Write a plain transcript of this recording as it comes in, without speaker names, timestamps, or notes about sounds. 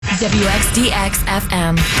WXDX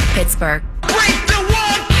FM, Pittsburgh. Break the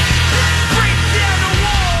wall! Break down the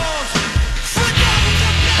walls!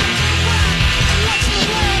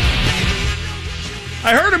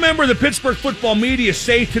 I heard a member of the Pittsburgh football media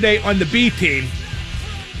say today on the B team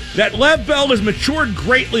that Lev Bell has matured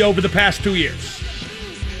greatly over the past 2 years.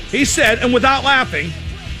 He said, and without laughing,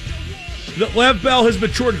 that Lev Bell has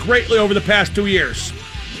matured greatly over the past 2 years.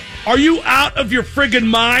 Are you out of your friggin'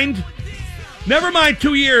 mind? Never mind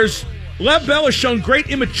 2 years. Lev Bell has shown great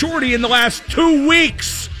immaturity in the last 2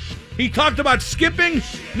 weeks. He talked about skipping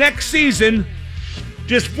next season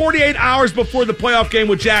just 48 hours before the playoff game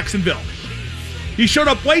with Jacksonville. He showed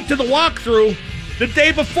up late to the walkthrough the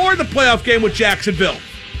day before the playoff game with Jacksonville.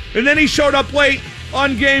 And then he showed up late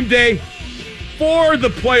on game day for the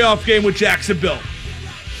playoff game with Jacksonville.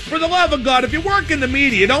 For the love of God, if you work in the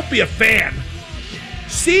media, don't be a fan.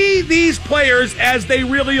 See these players as they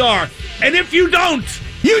really are. And if you don't,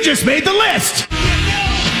 you just made the list.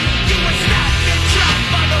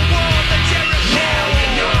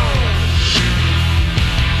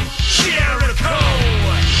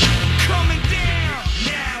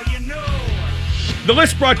 The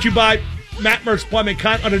list brought to you by Matt Mertz Plumbing.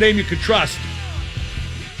 Count on a name you can trust.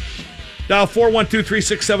 Dial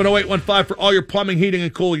 412-367-0815 for all your plumbing, heating,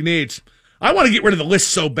 and cooling needs. I want to get rid of the list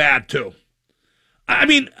so bad, too. I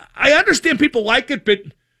mean, I understand people like it, but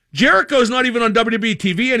Jericho's not even on WWE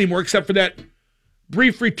TV anymore except for that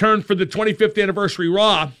brief return for the 25th anniversary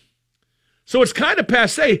Raw. So it's kind of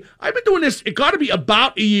passé. I've been doing this, it got to be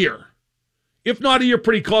about a year. If not a year,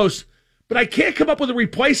 pretty close. But I can't come up with a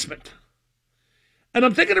replacement. And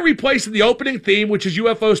I'm thinking of replacing the opening theme, which is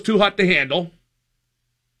UFO's Too Hot to Handle.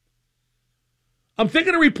 I'm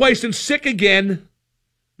thinking of replacing Sick Again,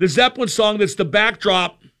 the Zeppelin song that's the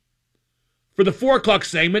backdrop for the 4 o'clock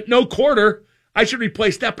segment. No Quarter. I should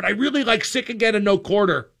replace that, but I really like Sick Again and No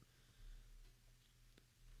Quarter.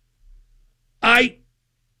 I've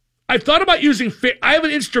thought about using, I have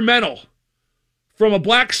an instrumental from a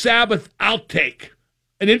Black Sabbath outtake,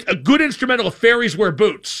 a good instrumental of Fairies Wear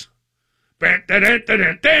Boots, which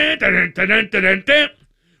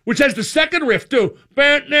has the second riff too.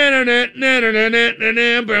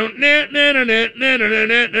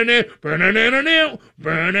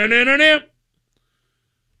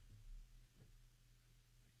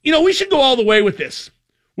 You know, we should go all the way with this.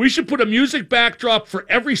 We should put a music backdrop for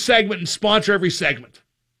every segment and sponsor every segment.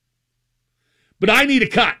 But I need a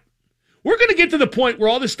cut. We're going to get to the point where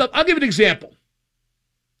all this stuff, I'll give an example.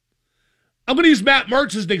 I'm going to use Matt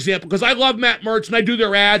Mertz as an example because I love Matt Mertz and I do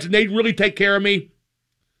their ads and they really take care of me.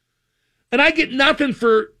 And I get nothing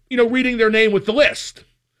for, reading their name with the list,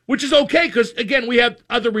 which is okay because, again, we have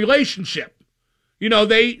other relationship.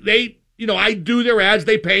 I do their ads,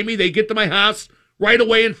 they pay me, they get to my house right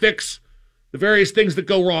away and fix the various things that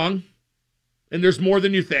go wrong. And there's more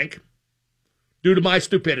than you think due to my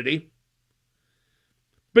stupidity.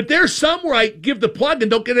 But there's some where I give the plug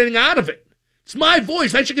and don't get anything out of it. It's my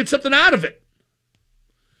voice. I should get something out of it.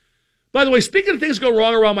 By the way, speaking of things go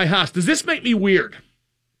wrong around my house, does this make me weird?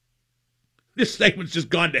 This segment's just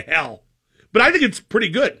gone to hell. But I think it's pretty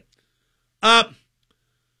good. I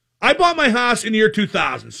bought my house in the year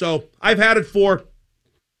 2000, so I've had it for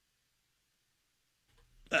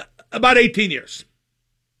about 18 years.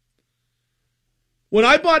 When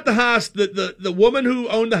I bought the house, the woman who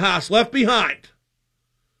owned the house left behind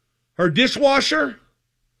her dishwasher,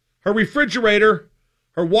 her refrigerator,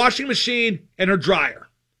 her washing machine, and her dryer.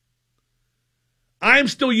 I am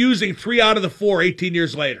still using 3 out of the 4 18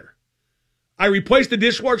 years later. I replaced the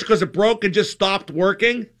dishwasher because it broke and just stopped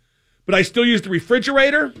working, but I still use the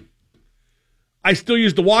refrigerator. I still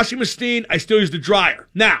use the washing machine. I still use the dryer.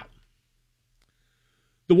 Now,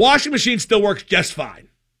 the washing machine still works just fine.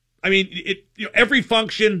 I mean, every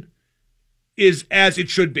function is as it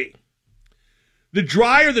should be. The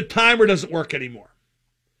dryer, the timer doesn't work anymore.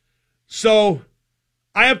 So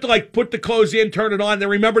I have to put the clothes in, turn it on, then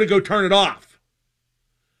remember to go turn it off.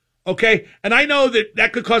 Okay? And I know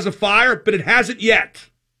that could cause a fire, but it hasn't yet.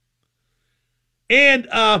 And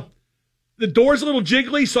the door's a little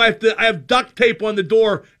jiggly, so I have duct tape on the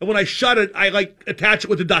door, and when I shut it, I attach it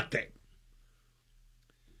with the duct tape.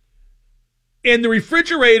 And the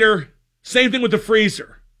refrigerator, same thing with the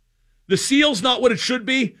freezer. The seal's not what it should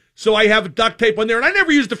be, so I have duct tape on there, and I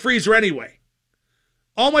never use the freezer anyway.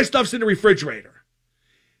 All my stuff's in the refrigerator.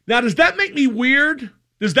 Now, does that make me weird?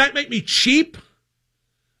 Does that make me cheap?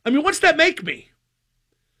 I mean, what's that make me?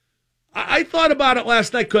 I thought about it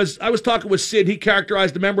last night because I was talking with Sid. He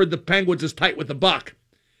characterized a member of the Penguins as tight with the buck.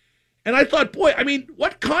 And I thought, boy, I mean,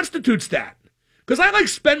 what constitutes that? Because I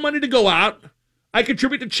spend money to go out. I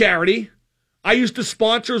contribute to charity. I used to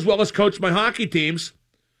sponsor as well as coach my hockey teams.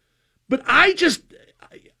 But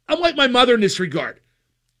I'm like my mother in this regard.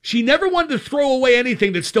 She never wanted to throw away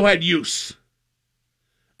anything that still had use.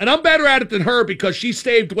 And I'm better at it than her because she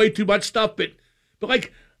saved way too much stuff. But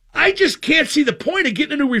like, I just can't see the point of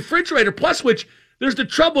getting a new refrigerator. Plus, which there's the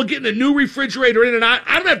trouble of getting a new refrigerator in, and I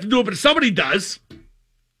don't have to do it, but somebody does.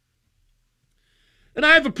 And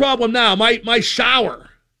I have a problem now. My shower,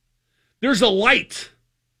 there's a light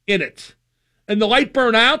in it. And the light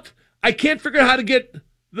burned out. I can't figure out how to get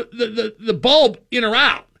the bulb in or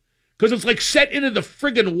out because it's like set into the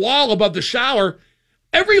friggin' wall above the shower.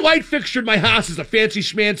 Every light fixture in my house is a fancy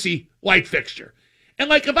schmancy light fixture. And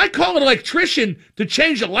like if I call an electrician to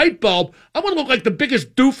change a light bulb, I'm going to look like the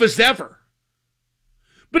biggest doofus ever.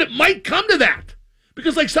 But it might come to that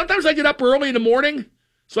because like sometimes I get up early in the morning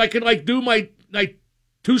so I can like do my like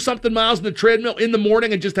 2-something miles in the treadmill in the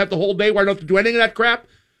morning and just have the whole day where I don't have to do any of that crap.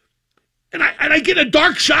 And I get a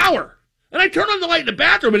dark shower. And I turn on the light in the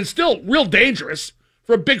bathroom, and it's still real dangerous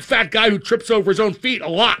for a big fat guy who trips over his own feet a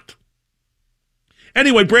lot.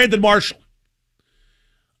 Anyway, Brandon Marshall.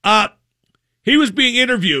 He was being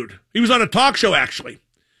interviewed. He was on a talk show, actually.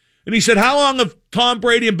 And he said, how long have Tom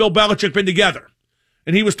Brady and Bill Belichick been together?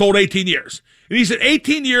 And he was told 18 years. And he said,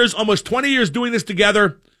 18 years, almost 20 years doing this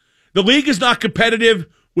together. The league is not competitive.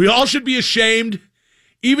 We all should be ashamed.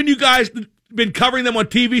 Even you guys that have been covering them on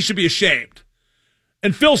TV should be ashamed.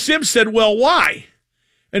 And Phil Simms said, well, why?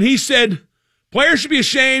 And he said, players should be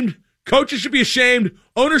ashamed. Coaches should be ashamed.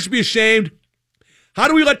 Owners should be ashamed. How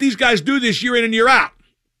do we let these guys do this year in and year out?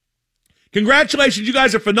 Congratulations. You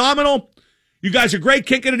guys are phenomenal. You guys are great.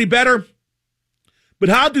 Can't get any better. But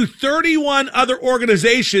how do 31 other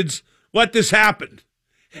organizations let this happen?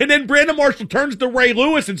 And then Brandon Marshall turns to Ray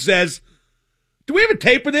Lewis and says, do we have a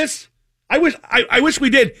tape of this? I wish we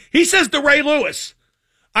did. He says to Ray Lewis,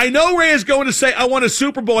 I know Ray is going to say, I won a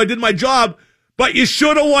Super Bowl, I did my job, but you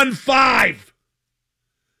should have won 5.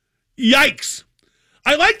 Yikes.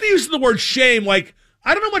 I like the use of the word shame. Like,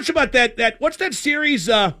 I don't know much about that what's that series,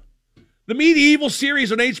 the medieval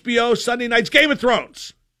series on HBO, Sunday nights, Game of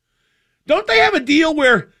Thrones. Don't they have a deal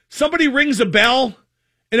where somebody rings a bell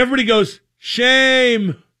and everybody goes,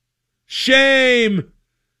 shame, shame,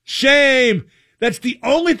 shame. That's the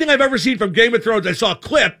only thing I've ever seen from Game of Thrones. I saw a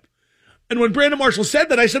clip. And when Brandon Marshall said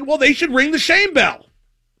that, I said, well, they should ring the shame bell.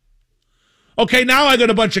 Okay, now I got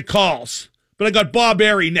a bunch of calls, but I got Bob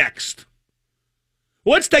Airy next.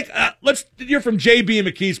 Let's hear from JB in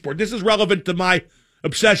McKeesport. This is relevant to my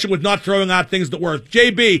obsession with not throwing out things that work.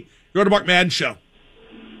 JB, you're on the Mark Madden Show.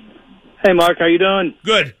 Hey, Mark, how you doing?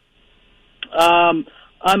 Good. I'm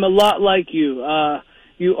a lot like you.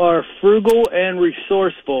 You are frugal and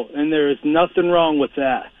resourceful, and there is nothing wrong with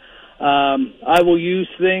that. I will use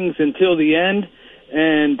things until the end,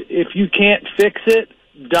 and if you can't fix it,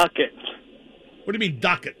 duck it. What do you mean,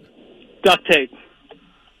 duck it? Duct tape.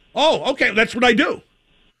 Oh, okay, that's what I do.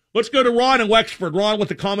 Let's go to Ron in Wexford. Ron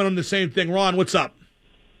with a comment on the same thing. Ron, what's up?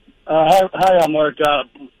 Hi, Mark.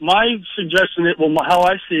 My suggestion, how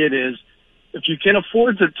I see it is, if you can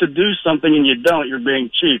afford to do something and you don't, you're being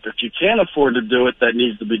cheap. If you can't afford to do it, that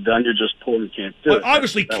needs to be done. You're just poor and can't do it.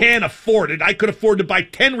 Obviously can't afford it. I could afford to buy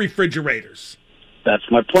 10 refrigerators. That's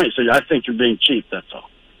my point. So I think you're being cheap, that's all.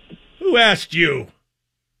 Who asked you?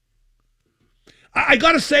 I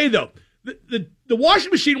got to say, though, the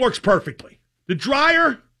washing machine works perfectly. The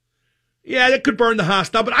dryer, yeah, that could burn the house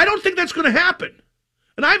down, but I don't think that's going to happen.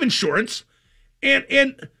 And I have insurance. And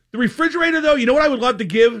the refrigerator, though, you know what I would love to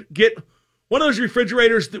get? One of those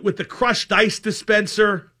refrigerators with the crushed ice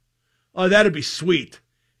dispenser. Oh, that'd be sweet.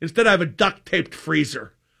 Instead, I have a duct-taped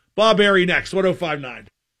freezer. Bob Airy next, 1059.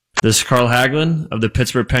 This is Carl Hagelin of the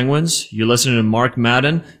Pittsburgh Penguins. You're listening to Mark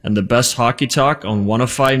Madden and the best hockey talk on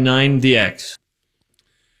 105.9 The X.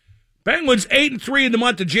 Penguins 8-3 in the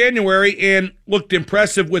month of January and looked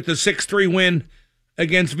impressive with the 6-3 win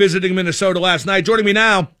against visiting Minnesota last night. Joining me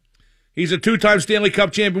now, he's a 2-time Stanley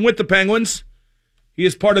Cup champion with the Penguins. He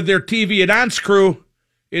is part of their TV announce crew.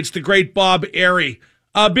 It's the great Bob Airy.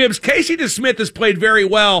 Bibbs, Casey DeSmith has played very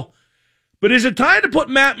well, but is it time to put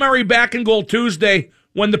Matt Murray back in goal Tuesday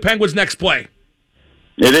when the Penguins next play?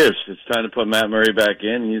 It is. It's time to put Matt Murray back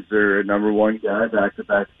in. He's their number one guy,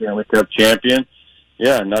 back-to-back Stanley Cup champion.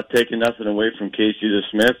 Yeah, not taking nothing away from Casey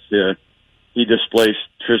DeSmith. He displaced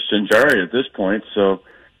Tristan Jarry at this point, so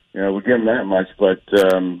we'll give him that much, but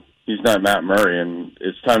he's not Matt Murray, and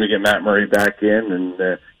it's time to get Matt Murray back in,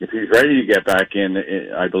 and if he's ready to get back in,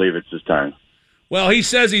 I believe it's his time. Well, he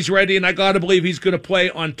says he's ready, and I got to believe he's going to play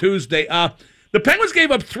on Tuesday. The Penguins gave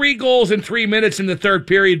up 3 goals in 3 minutes in the third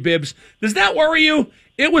period, Bibbs. Does that worry you?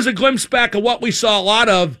 It was a glimpse back of what we saw a lot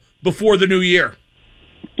of before the new year?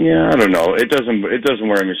 Yeah, I don't know. It doesn't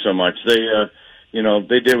worry me so much. They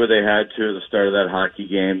they did what they had to at the start of that hockey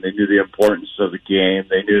game. They knew the importance of the game.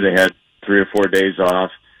 They knew they had 3 or 4 days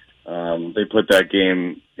off. They put that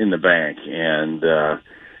game in the bank, and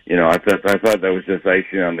I thought that was just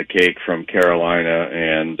icing on the cake from Carolina,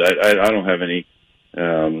 and I don't have any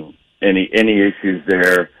issues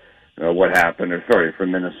there. What happened, or sorry,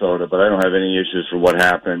 from Minnesota, but I don't have any issues for what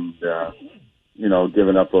happened.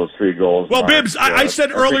 Giving up those 3 goals. Well, Bibbs, I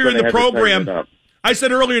said earlier in the program. I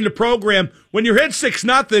said earlier in the program, when you're hit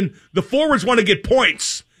 6-0, the forwards want to get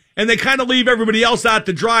points, and they kind of leave everybody else out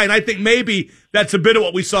to dry. And I think maybe that's a bit of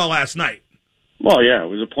what we saw last night. Well, yeah, it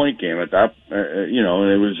was a point game at that. And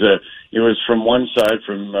it was from one side,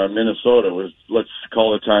 from Minnesota. It was, let's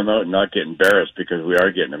call a timeout and not get embarrassed, because we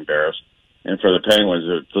are getting embarrassed. And for the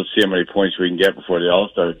Penguins, let's see how many points we can get before the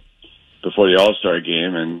All-Star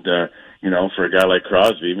game. And for a guy like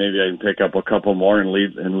Crosby, maybe I can pick up a couple more and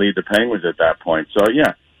lead the Penguins at that point. So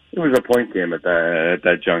yeah, it was a point game at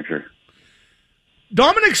that juncture.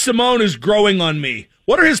 Dominic Simone is growing on me.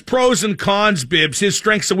 What are his pros and cons, Bibbs, his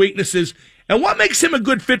strengths and weaknesses, and what makes him a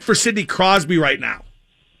good fit for Sidney Crosby right now?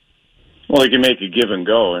 Well, he can make a give and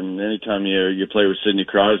go, and anytime you play with Sidney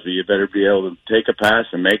Crosby, you better be able to take a pass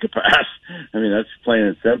and make a pass. I mean, that's plain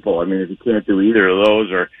and simple. I mean, if you can't do either of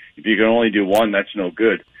those, or if you can only do one, that's no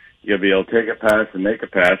good. You gotta be able to take a pass and make a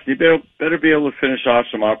pass. You better be able to finish off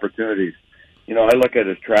some opportunities. I look at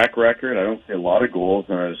his track record. I don't see a lot of goals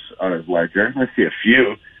on his ledger. I see a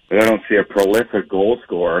few, but I don't see a prolific goal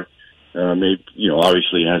scorer. Maybe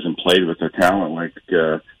obviously he hasn't played with the talent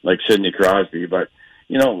like Sidney Crosby, but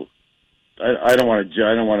I don't want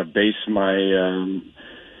to base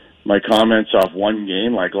my comments off one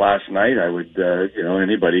game like last night. I would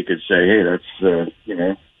anybody could say, hey, that's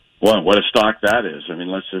what a stock that is. I mean,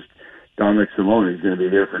 Dominic Simone is going to be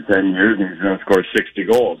here for 10 years and he's going to score 60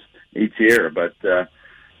 goals each year. But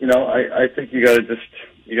I think you got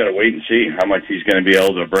to wait and see how much he's going to be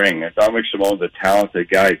able to bring. Dominic Simone's a talented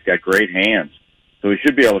guy. He's got great hands, so he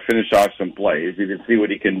should be able to finish off some plays. You can see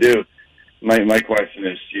what he can do. My question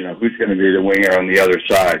is, who's going to be the winger on the other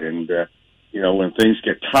side? And when things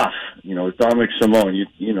get tough, with Dominic Simone,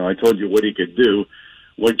 I told you what he could do.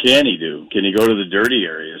 What can he do? Can he go to the dirty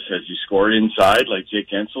areas? Has he scored inside like Jake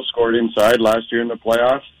Guentzel scored inside last year in the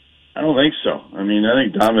playoffs? I don't think so. I mean, I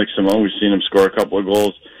think Dominic Simone, we've seen him score a couple of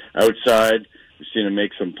goals outside. We've seen him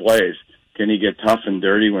make some plays. Can he get tough and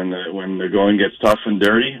dirty when the going gets tough and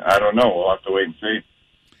dirty? I don't know. We'll have to wait and see.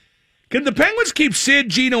 Can the Penguins keep Sid,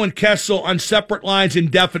 Gino, and Kessel on separate lines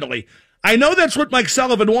indefinitely? I know that's what Mike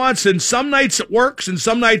Sullivan wants, and some nights it works, and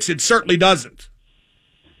some nights it certainly doesn't.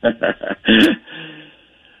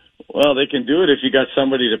 Well, they can do it if you got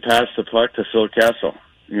somebody to pass the puck to Phil Kessel.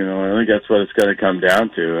 I think that's what it's going to come down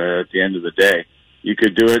to at the end of the day. You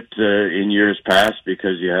could do it in years past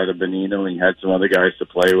because you had a Bonino and you had some other guys to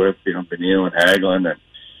play with, Bonino and Hagelin. And,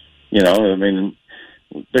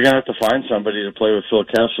 they're going to have to find somebody to play with Phil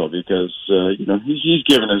Kessel because, he's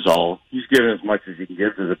given his all. He's given as much as he can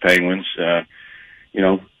give to the Penguins.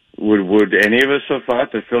 Would any of us have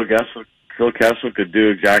thought that Phil Kessel could do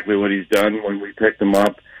exactly what he's done when we picked him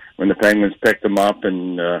up, when the Penguins picked him up,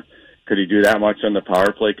 and could he do that much on the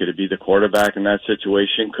power play? Could he be the quarterback in that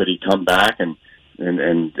situation? Could he come back and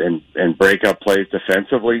break up plays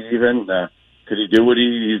defensively even? Could he do what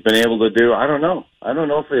he's been able to do? I don't know. I don't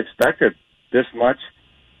know if we expected this much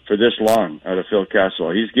for this long out of Phil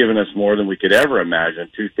Kessel. He's given us more than we could ever imagine,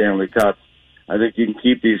 2 Stanley Cups. I think you can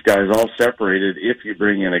keep these guys all separated if you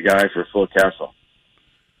bring in a guy for Phil Kessel.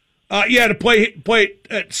 To play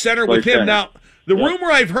at center with him. Center. Now, the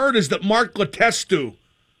rumor I've heard is that Mark Letestu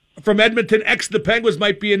from Edmonton, the Penguins,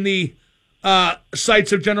 might be in the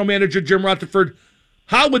sights of general manager Jim Rutherford.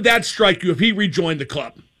 How would that strike you if he rejoined the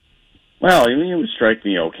club? Well, it would strike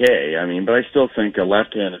me okay. I mean, but I still think a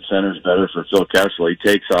left-handed center is better for Phil Kessel. He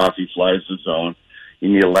takes off, he flies the zone.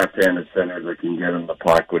 You need a left-handed center that can get him the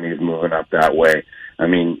puck when he's moving up that way. I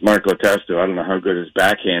mean, Mark Letestu, I don't know how good his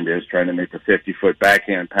backhand is, trying to make a 50-foot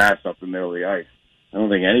backhand pass up the middle of the ice. I don't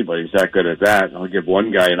think anybody's that good at that. I'll give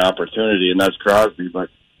one guy an opportunity, and that's Crosby. But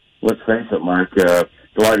let's face it, Mark,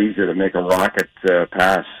 it's a lot easier to make a rocket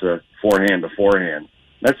pass forehand to forehand.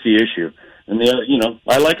 That's the issue. And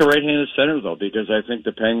I like a right-handed center though, because I think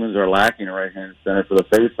the Penguins are lacking a right-handed center for the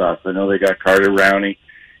face-offs. I know they got Carter Rowney;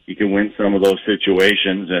 he can win some of those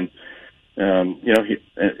situations, and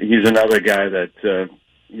he's another guy that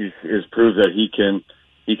he's proved that he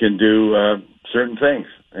can do certain things,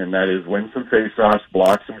 and that is win some face-offs,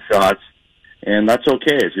 block some shots, and that's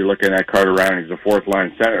okay if you're looking at Carter Rowney as a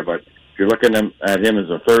 4th-line center. But if you're looking at him as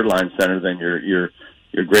a 3rd-line center, then you're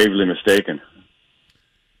you're gravely mistaken.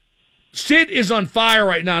 Sid is on fire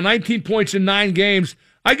right now, 19 points in 9 games.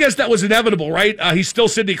 I guess that was inevitable, right? He's still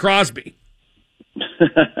Sidney Crosby.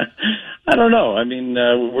 I don't know. I mean,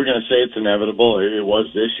 we're going to say it's inevitable. It was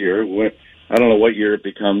this year. I don't know what year it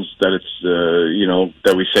becomes that it's,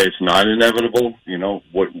 that we say it's not inevitable.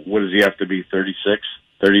 What does he have to be, 36,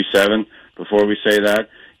 37 before we say that?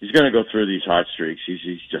 He's going to go through these hot streaks.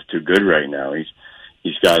 He's just too good right now. He's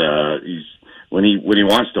when he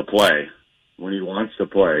wants to play,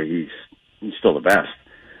 he's still the best.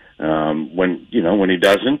 When he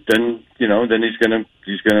doesn't, then he's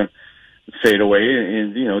gonna fade away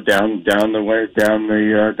and down the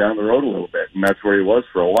road a little bit, and that's where he was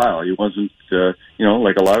for a while. He wasn't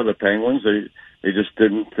like a lot of the Penguins. They just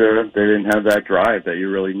didn't have that drive that you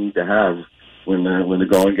really need to have when the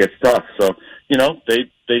going gets tough. So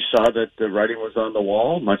they saw that the writing was on the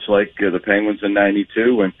wall, much like the Penguins in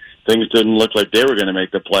 '92 when things didn't look like they were going to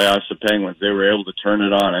make the playoffs. The Penguins, they were able to turn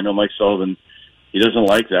it on. I know Mike Sullivan, he doesn't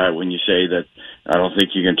like that when you say that I don't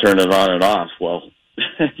think you can turn it on and off. Well,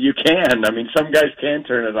 you can. I mean, some guys can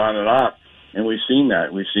turn it on and off, and we've seen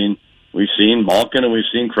that. We've seen Malkin and we've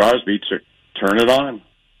seen Crosby turn it on.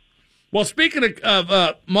 Well, speaking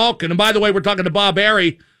of Malkin, and by the way, we're talking to Bob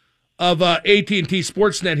Airy of AT&T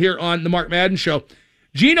Sportsnet here on the Mark Madden Show.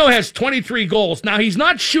 Gino has 23 goals. Now, he's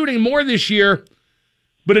not shooting more this year,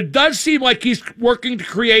 but it does seem like he's working to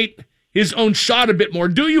create his own shot a bit more.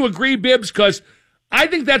 Do you agree, Bibbs? Because I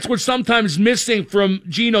think that's what's sometimes missing from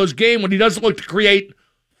Gino's game when he doesn't look to create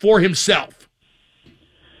for himself.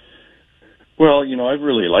 Well, I've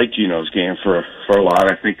really liked Gino's game for a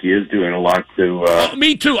lot. I think he is doing a lot to...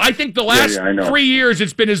 Me too. I think the last 3 years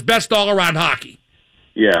it's been his best all-around hockey.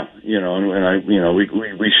 Yeah, we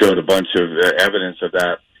showed a bunch of evidence of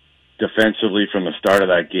that defensively from the start of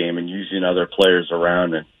that game and using other players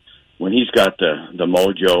around. And when he's got the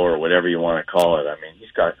mojo or whatever you want to call it, I mean, when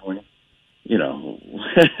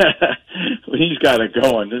he's got it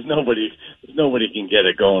going, there's nobody can get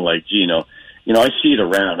it going like Gino. I see it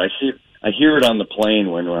around. I hear it on the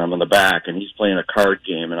plane when I'm on the back and he's playing a card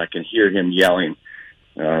game and I can hear him yelling.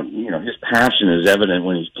 His passion is evident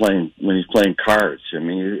when he's playing cards. I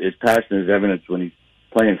mean, his passion is evident when he's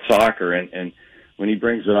playing soccer, and when he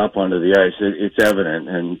brings it up onto the ice, it's evident.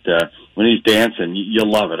 And when he's dancing,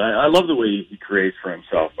 you'll love it. I love the way he creates for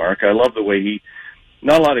himself, Mark. I love the way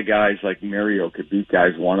not a lot of guys like Mario could beat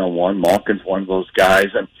guys one-on-one. Malkin's one of those guys,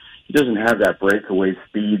 and he doesn't have that breakaway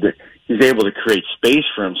speed that he's able to create space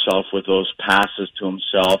for himself with those passes to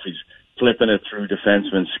himself. He's flipping it through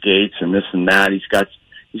defensemen's skates and this and that. He's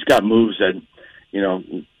got moves that,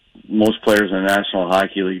 most players in the National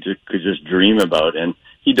Hockey League could just dream about, and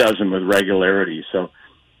he does them with regularity. So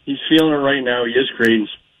he's feeling it right now. He is creating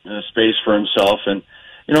space for himself, and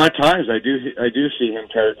at times I do see him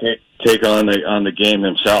try to take on the game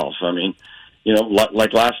himself. I mean,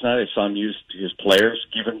 like last night I saw him use his players,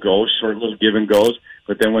 give and go, short little give and goes.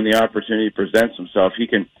 But then when the opportunity presents himself, he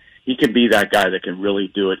can be that guy that can really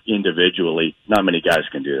do it individually. Not many guys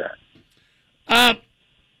can do that.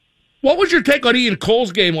 What was your take on Ian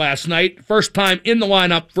Cole's game last night? First time in the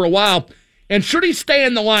lineup for a while. And should he stay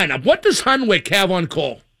in the lineup? What does Hunwick have on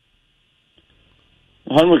Cole?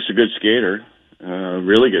 Hunwick's a good skater,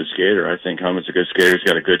 really good skater. I think Hunwick's a good skater. He's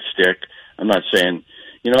got a good stick. I'm not saying,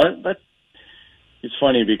 but it's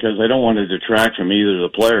funny because I don't want to detract from either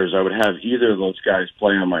of the players. I would have either of those guys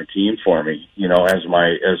play on my team for me, as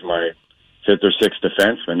my fifth or sixth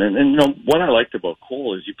defenseman. And what I liked about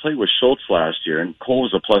Cole is he played with Schultz last year, and Cole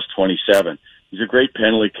was a plus 27. He's a great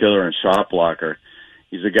penalty killer and shot blocker.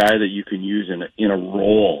 He's a guy that you can use in a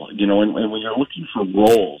role, and when you're looking for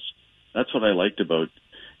roles, that's what I liked about,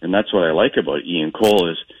 and that's what I like about Ian Cole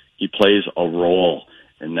is he plays a role,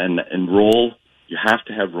 and then in role you have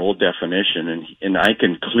to have role definition, and I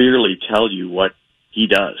can clearly tell you what he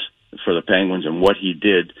does for the Penguins and what he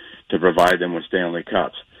did to provide them with Stanley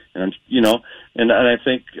Cups. And and I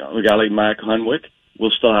think a guy like Mac Hunwick,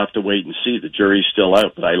 we'll still have to wait and see. The jury's still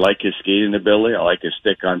out, but I like his skating ability. I like his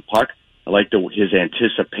stick on puck. I like his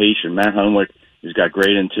anticipation. Matt Hunwick has got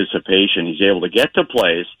great anticipation. He's able to get to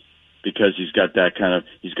plays because he's got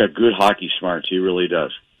he's got good hockey smarts. He really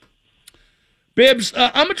does. Bibbs,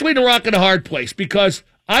 I'm between a rock and a hard place because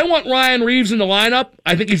I want Ryan Reeves in the lineup.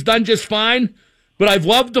 I think he's done just fine, but I've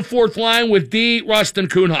loved the fourth line with D, Rust, and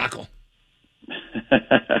Kuhnhackl.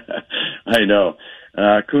 I know.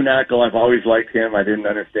 Kuhnhackl, I've always liked him. I didn't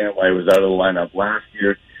understand why he was out of the lineup last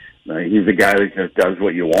year. He's a guy that just does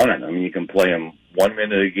what you want him. I mean, you can play him 1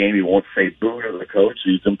 minute a game. He won't say boo to the coach.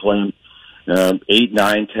 You can play him 8,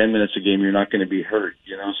 9, 10 minutes a game. You're not going to be hurt.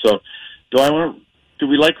 So do I want do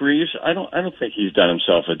we like Reeves? I don't think he's done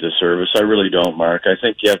himself a disservice. I really don't, Mark. I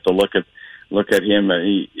think you have to look at him,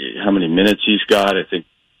 how many minutes he's got. I think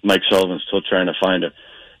Mike Sullivan's still trying to find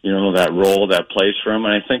that role, that place for him.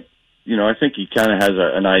 And I think he kind of has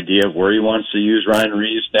an idea of where he wants to use Ryan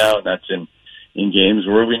Reeves now, and that's in games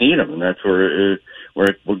where we need him, and that's where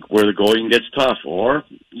the going gets tough. Or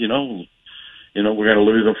we're going to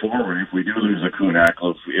lose a forward if we do lose a Kunak.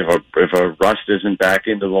 If a Rust isn't back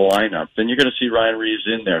into the lineup, then you're going to see Ryan Reeves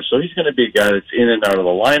in there. So he's going to be a guy that's in and out of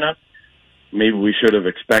the lineup. Maybe we should have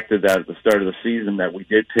expected that at the start of the season, that we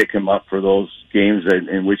did pick him up for those games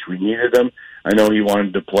in which we needed him. I know he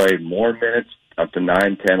wanted to play more minutes, up to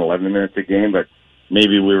 9, 10, 11 minutes a game, but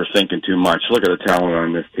maybe we were thinking too much. Look at the talent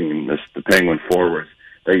on this team, the Penguin forwards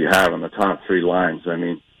that you have on the top three lines. I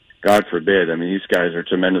mean, God forbid. I mean, these guys are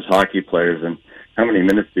tremendous hockey players, and how many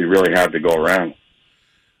minutes do you really have to go around?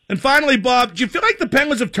 And finally, Bob, do you feel like the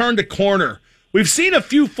Penguins have turned a corner? We've seen a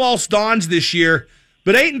few false dawns this year,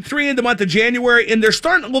 but 8-3 in the month of January, and they're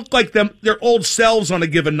starting to look like their old selves on a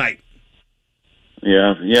given night.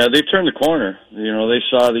 Yeah, they turned the corner. They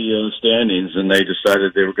saw the standings, and they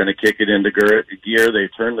decided they were going to kick it into gear. They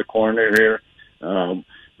turned the corner here.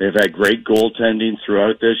 They've had great goaltending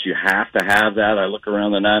throughout this. You have to have that. I look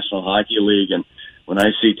around the National Hockey League, and when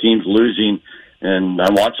I see teams losing, and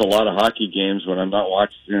I watch a lot of hockey games when I'm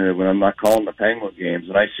not calling the Penguin games,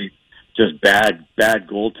 and I see just bad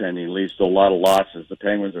goaltending leads to a lot of losses. The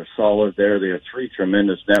Penguins are solid there. They have 3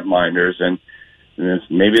 tremendous netminders, and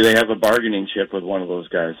maybe they have a bargaining chip with one of those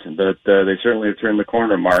guys. But they certainly have turned the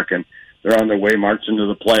corner, Mark, and they're on their way marching to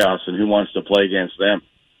the playoffs, and who wants to play against them?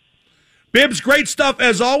 Bibbs, great stuff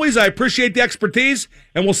as always. I appreciate the expertise,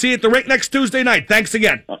 and we'll see you at the rink next Tuesday night. Thanks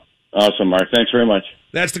again. Awesome, Mark. Thanks very much.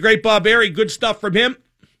 That's the great Bob Berry. Good stuff from him.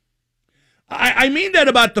 I mean that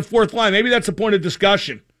about the fourth line. Maybe that's a point of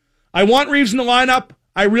discussion. I want Reeves in the lineup.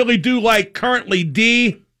 I really do like currently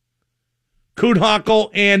D,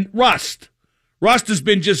 Kuhnhackl, and Rust. Rust has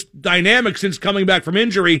been just dynamic since coming back from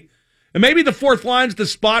injury. And maybe the fourth line's the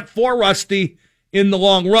spot for Rusty in the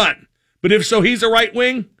long run. But if so, he's a right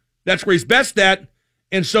wing. That's where he's best at.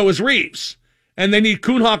 And so is Reeves. And they need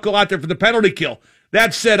Kuhnhackl out there for the penalty kill.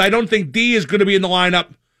 That said, I don't think D is going to be in the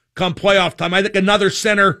lineup come playoff time. I think another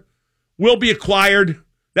center will be acquired.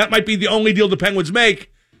 That might be the only deal the Penguins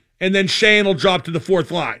make. And then Sheahan will drop to the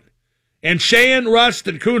fourth line. And Sheahan, Rust,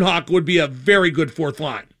 and Kuhnhackl would be a very good fourth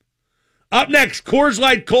line. Up next, Coors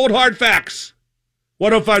Light Cold Hard Facts.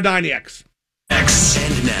 105.9 X.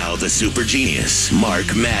 And now the super genius,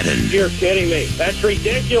 Mark Madden. You're kidding me. That's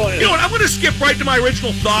ridiculous. You know what? I'm going to skip right to my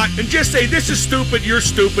original thought and just say this is stupid, you're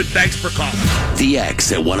stupid, thanks for calling. The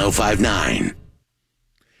X at 105.9.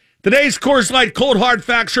 Today's Coors Light Cold Hard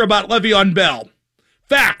Facts are about Le'Veon Bell.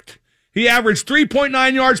 Fact, he averaged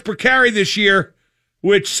 3.9 yards per carry this year,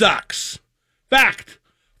 which sucks. Fact,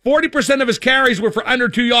 40% of his carries were for under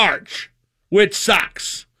 2 yards, which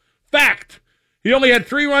sucks. Fact, he only had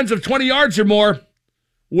 3 runs of 20 yards or more,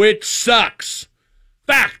 which sucks.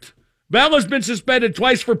 Fact, Bell has been suspended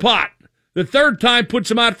twice for pot. The third time puts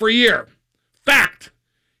him out for a year. Fact,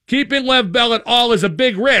 keeping Lev Bell at all is a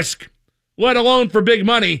big risk, let alone for big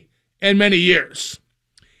money and many years.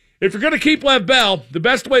 If you're going to keep Lev Bell, the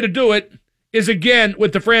best way to do it is again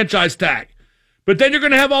with the franchise tag. But then you're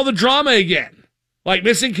going to have all the drama again, like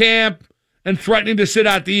missing camp and threatening to sit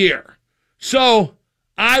out the year. So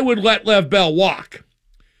I would let Lev Bell walk.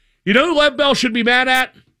 You know who Lev Bell should be mad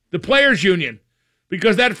at? The Players Union,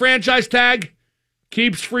 because that franchise tag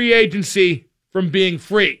keeps free agency from being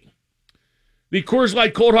free. The Coors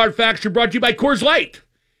Light Cold Hard Facts are brought to you by Coors Light.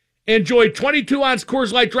 Enjoy 22-ounce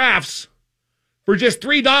Coors Light drafts for just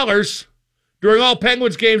 $3 during all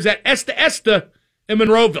Penguins games at Esta Esta in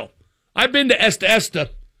Monroeville. I've been to Esta Esta.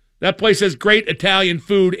 That place has great Italian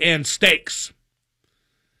food and steaks.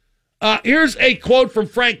 Here's a quote from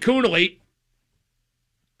Frank Coonelly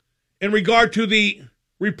in regard to the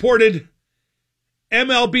reported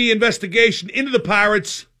MLB investigation into the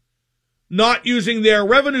Pirates not using their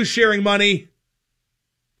revenue-sharing money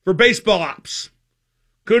for baseball ops.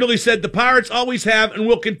 Coonelly said the Pirates always have and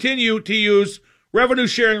will continue to use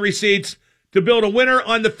revenue-sharing receipts to build a winner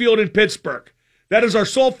on the field in Pittsburgh. That is our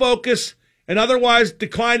sole focus, and otherwise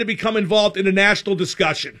decline to become involved in a national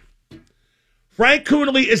discussion. Frank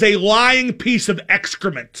Coonelly is a lying piece of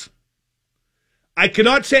excrement. I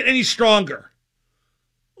cannot say it any stronger.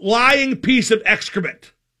 Lying piece of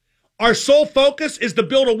excrement. Our sole focus is to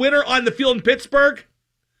build a winner on the field in Pittsburgh?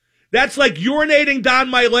 That's like urinating down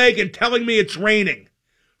my leg and telling me it's raining.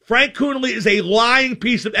 Frank Coonelly is a lying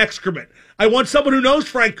piece of excrement. I want someone who knows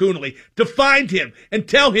Frank Coonelly to find him and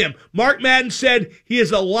tell him Mark Madden said he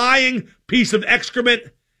is a lying piece of excrement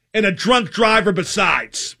and a drunk driver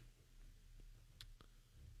besides.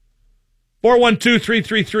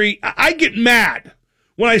 412-333. I get mad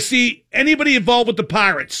when I see anybody involved with the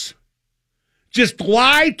Pirates just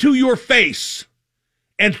lie to your face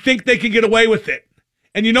and think they can get away with it.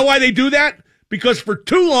 And you know why they do that? Because for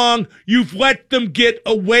too long, you've let them get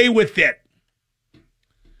away with it.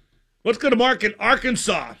 Let's go to Mark in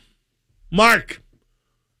Arkansas. Mark,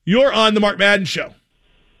 you're on the Mark Madden Show.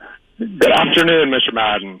 Good afternoon, Mr.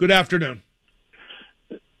 Madden. Good afternoon.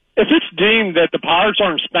 If it's deemed that the Pirates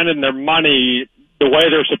aren't spending their money the way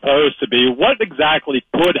they're supposed to be, what exactly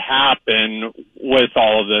could happen with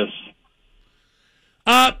all of this?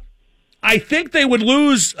 I think they would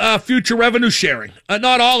lose future revenue sharing.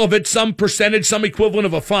 Not all of it, some percentage, some equivalent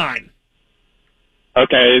of a fine.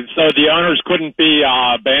 Okay, so the owners couldn't be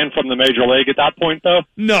banned from the Major League at that point, though?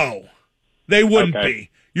 No, they wouldn't be.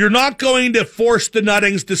 You're not going to force the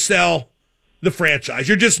Nuttings to sell the franchise.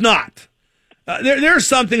 You're just not. There are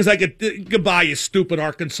some things I get, goodbye, you stupid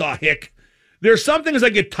Arkansas hick. There are some things I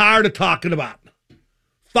get tired of talking about.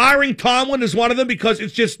 Firing Tomlin is one of them because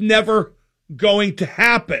it's just never going to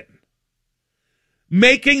happen.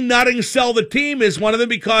 Making Nutting sell the team is one of them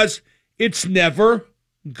because it's never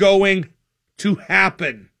going to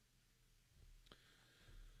happen.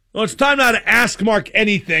 Well, it's time now to ask Mark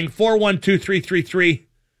anything.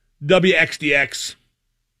 412-333-WXDX.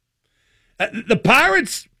 The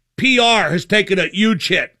Pirates' PR has taken a huge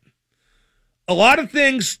hit. A lot of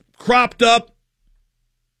things cropped up,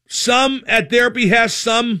 some at their behest,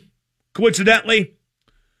 some coincidentally.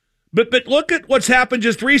 But look at what's happened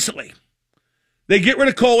just recently. They get rid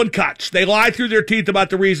of Cole and Kutch. They lie through their teeth about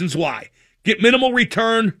the reasons why. Get minimal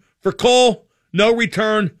return for Cole, no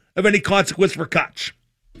return of any consequence for Kutch.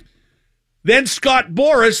 Then Scott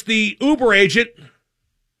Boras, the Uber agent,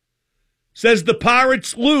 says the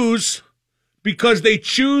Pirates lose because they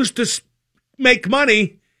choose to make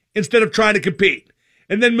money instead of trying to compete.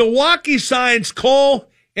 And then Milwaukee signs Cole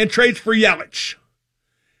and trades for Yelich.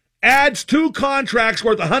 Adds 2 contracts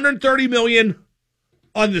worth $130 million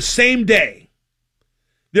on the same day.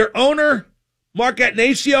 Their owner, Mark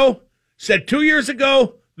Attanasio, said 2 years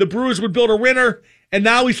ago the Brewers would build a winner, and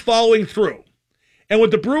now he's following through. And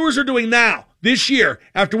what the Brewers are doing now, this year,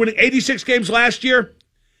 after winning 86 games last year,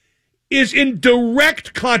 is in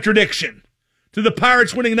direct contradiction to the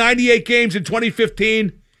Pirates winning 98 games in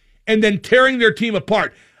 2015 and then tearing their team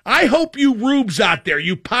apart. I hope you rubes out there,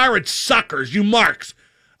 you Pirates suckers, you marks,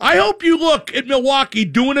 I hope you look at Milwaukee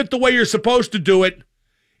doing it the way you're supposed to do it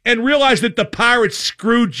and realize that the Pirates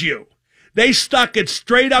screwed you. They stuck it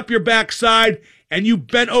straight up your backside, and you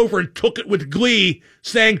bent over and took it with glee,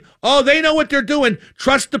 saying, oh, they know what they're doing.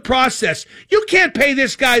 Trust the process. You can't pay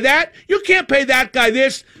this guy that. You can't pay that guy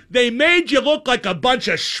this. They made you look like a bunch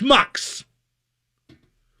of schmucks.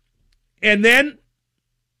 And then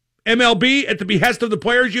MLB, at the behest of the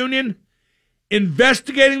Players Union,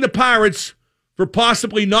 investigating the Pirates for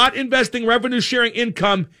possibly not investing revenue-sharing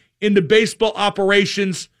income into baseball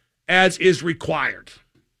operations as is required.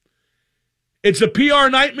 It's a PR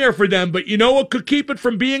nightmare for them, but you know what could keep it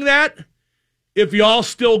from being that? If y'all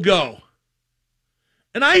still go.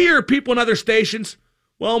 And I hear people in other stations,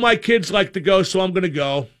 well, my kids like to go, so I'm going to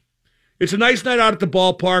go. It's a nice night out at the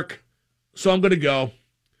ballpark, so I'm going to go.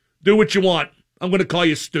 Do what you want. I'm going to call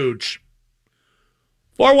you stooge.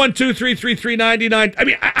 412-333-99. I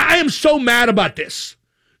mean, I am so mad about this.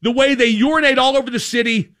 The way they urinate all over the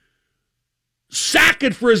city, sack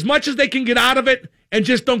it for as much as they can get out of it, and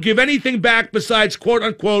just don't give anything back besides, quote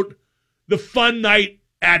unquote, the fun night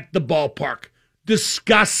at the ballpark.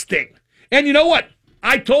 Disgusting. And you know what?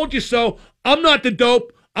 I told you so. I'm not the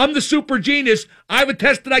dope. I'm the super genius. I have a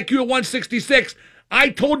tested IQ of 166. I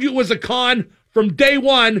told you it was a con from day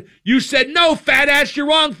one. You said, no, fat ass, you're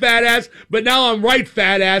wrong, fat ass. But now I'm right,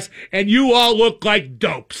 fat ass, and you all look like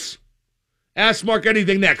dopes. Ask Mark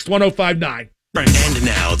anything next, 105.9. And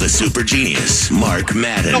now the super genius, Mark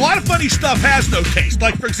Madden. A lot of funny stuff has no taste.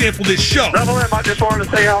 Like, for example, this show. Double M, I just wanted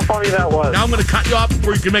to say how funny that was. Now I'm going to cut you off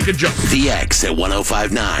before you can make a joke. The X at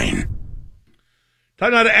 105.9.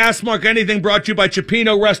 Time now to Ask Mark Anything, brought to you by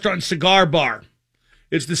Cioppino Restaurant and Cigar Bar.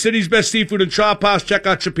 It's the city's best seafood and chop house. Check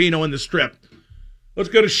out Cioppino in the Strip. Let's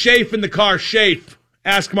go to Shafe in the car. Shafe,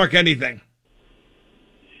 Ask Mark Anything.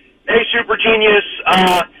 Hey, super genius.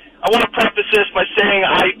 I want to preface this by saying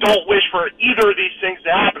I don't wish for either of these things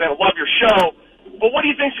to happen. I love your show. But what do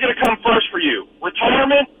you think is going to come first for you?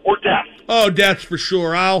 Retirement or death? Oh, death for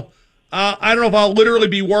sure. I don't know if I'll literally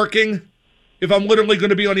be working if I'm literally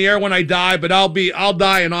going to be on the air when I die, but I'll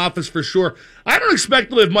die in office for sure. I don't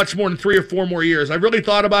expect to live much more than 3 or 4 more years. I really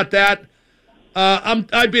thought about that.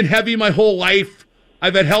 I've been heavy my whole life.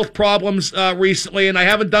 I've had health problems recently, and I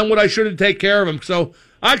haven't done what I should to take care of them. So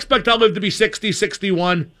I expect I'll live to be 60,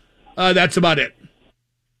 61. That's about it.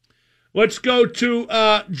 Let's go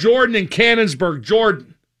to Jordan in Cannonsburg.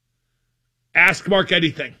 Jordan, ask Mark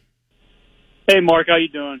anything. Hey, Mark, how you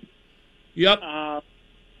doing? Yep.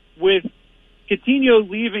 With Coutinho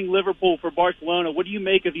leaving Liverpool for Barcelona, what do you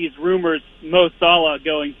make of these rumors, Mo Salah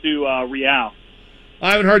going to Real?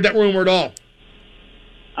 I haven't heard that rumor at all.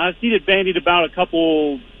 I've seen it bandied about a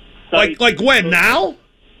couple sites. Like when? Now?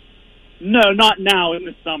 No, not now, in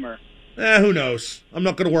the summer. Who knows? I'm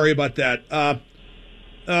not going to worry about that.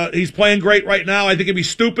 He's playing great right now. I think it'd be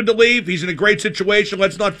stupid to leave. He's in a great situation.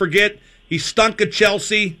 Let's not forget, he stunk at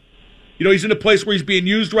Chelsea. You know, he's in a place where he's being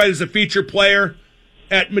used right as a feature player.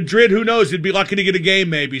 At Madrid, who knows? He'd be lucky to get a game,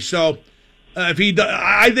 maybe. So, if he,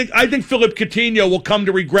 I think Philip Coutinho will come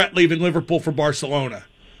to regret leaving Liverpool for Barcelona.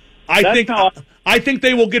 I think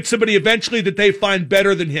they will get somebody eventually that they find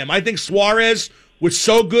better than him. I think Suarez was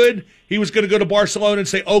so good, he was going to go to Barcelona and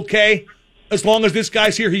say, okay, as long as this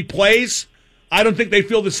guy's here, he plays. I don't think they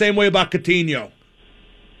feel the same way about Coutinho.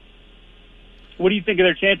 What do you think of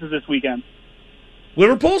their chances this weekend?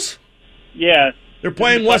 Liverpool's? Yeah. They're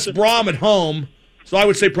playing West Brom at home, so I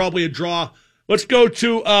would say probably a draw. Let's go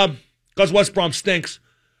to, because West Brom stinks,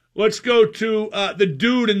 let's go to the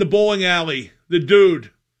dude in the bowling alley. The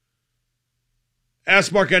dude.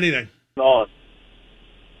 Ask Mark anything. On.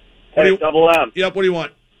 Hey, Double M. Yep, what do you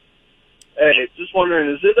want? Hey, just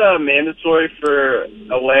wondering, is it mandatory for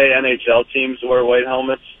away NHL teams to wear white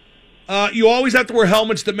helmets? You always have to wear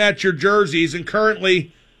helmets that match your jerseys, and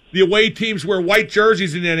currently the away teams wear white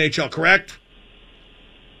jerseys in the NHL, correct?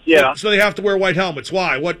 Yeah. So they have to wear white helmets.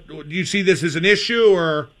 Why? What do you see this as an issue,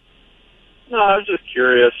 or? No, I was just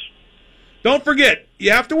curious. Don't forget,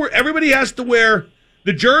 you have to wear. Everybody has to wear.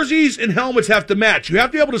 The jerseys and helmets have to match. You have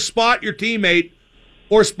to be able to spot your teammate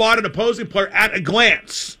or spot an opposing player at a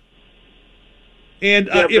glance. And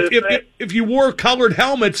if you wore colored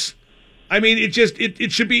helmets, I mean,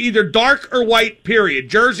 it should be either dark or white, period.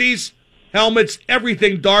 Jerseys, helmets,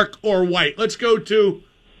 everything dark or white. Let's go to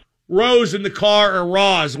Rose in the car, or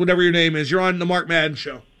Roz, whatever your name is. You're on the Mark Madden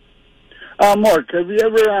Show. Mark, have you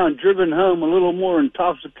ever driven home a little more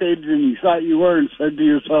intoxicated than you thought you were and said to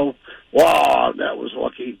yourself, wow, that was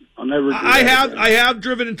lucky. I'll never do that again. I have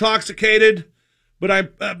driven intoxicated, but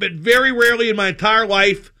very rarely in my entire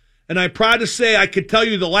life. And I'm proud to say I could tell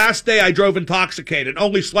you the last day I drove intoxicated,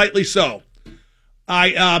 only slightly so.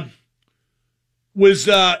 It was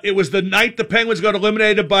the night the Penguins got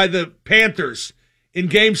eliminated by the Panthers in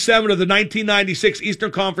Game 7 of the 1996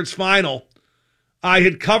 Eastern Conference Final. I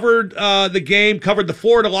had covered the game, covered the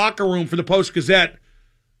Florida locker room for the Post-Gazette,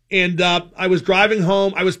 and I was driving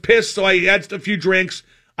home. I was pissed, so I had a few drinks.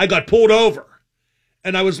 I got pulled over,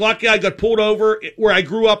 and I was lucky I got pulled over where I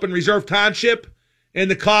grew up in Reserve Township, and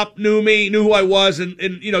the cop knew me, knew who I was, and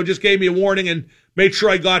just gave me a warning and made sure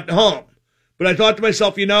I got home. But I thought to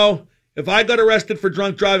myself, if I got arrested for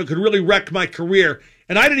drunk driving, it could really wreck my career.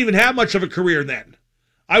 And I didn't even have much of a career then.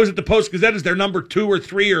 I was at the Post-Gazette as their number 2 or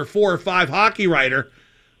 3 or 4 or 5 hockey writer.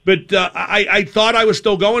 But I thought I was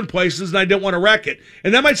still going places, and I didn't want to wreck it.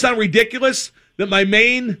 And that might sound ridiculous, that my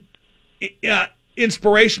main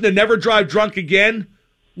inspiration to never drive drunk again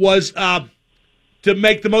was to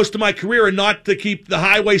make the most of my career and not to keep the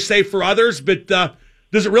highway safe for others. But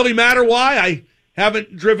does it really matter why? I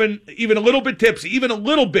haven't driven even a little bit tipsy, even a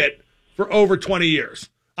little bit, for over 20 years.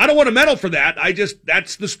 I don't want a medal for that.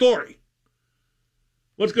 That's the story.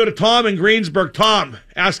 Let's go to Tom in Greensburg. Tom,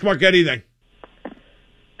 ask Mark anything.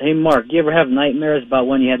 Hey, Mark, do you ever have nightmares about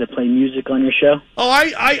when you had to play music on your show? Oh,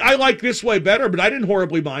 I like this way better, but I didn't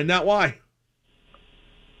horribly mind that. Why?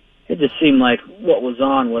 It just seemed like what was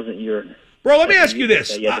on wasn't your... Bro, let me ask you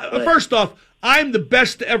this. First off, I'm the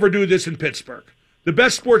best to ever do this in Pittsburgh. The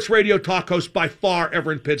best sports radio talk host by far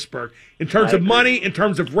ever in Pittsburgh. In terms of money, in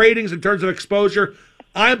terms of ratings, in terms of exposure,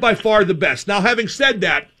 I'm by far the best. Now, having said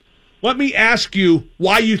that, let me ask you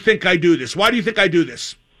why you think I do this. Why do you think I do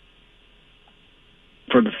this?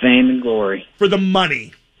 For the fame and glory. For the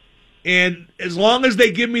money. And as long as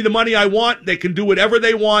they give me the money I want, they can do whatever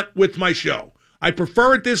they want with my show. I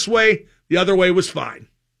prefer it this way. The other way was fine.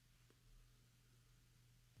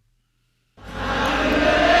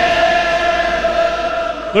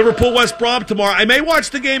 Liverpool West Brom tomorrow. I may watch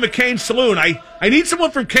the game at Cane's Saloon. I need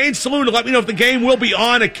someone from Cane's Saloon to let me know if the game will be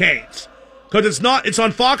on at Cane's. Because it's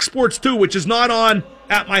on Fox Sports 2, which is not on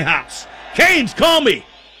at my house. Cane's, call me.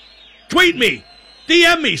 Tweet me.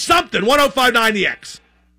 DM me something. 1059 The X.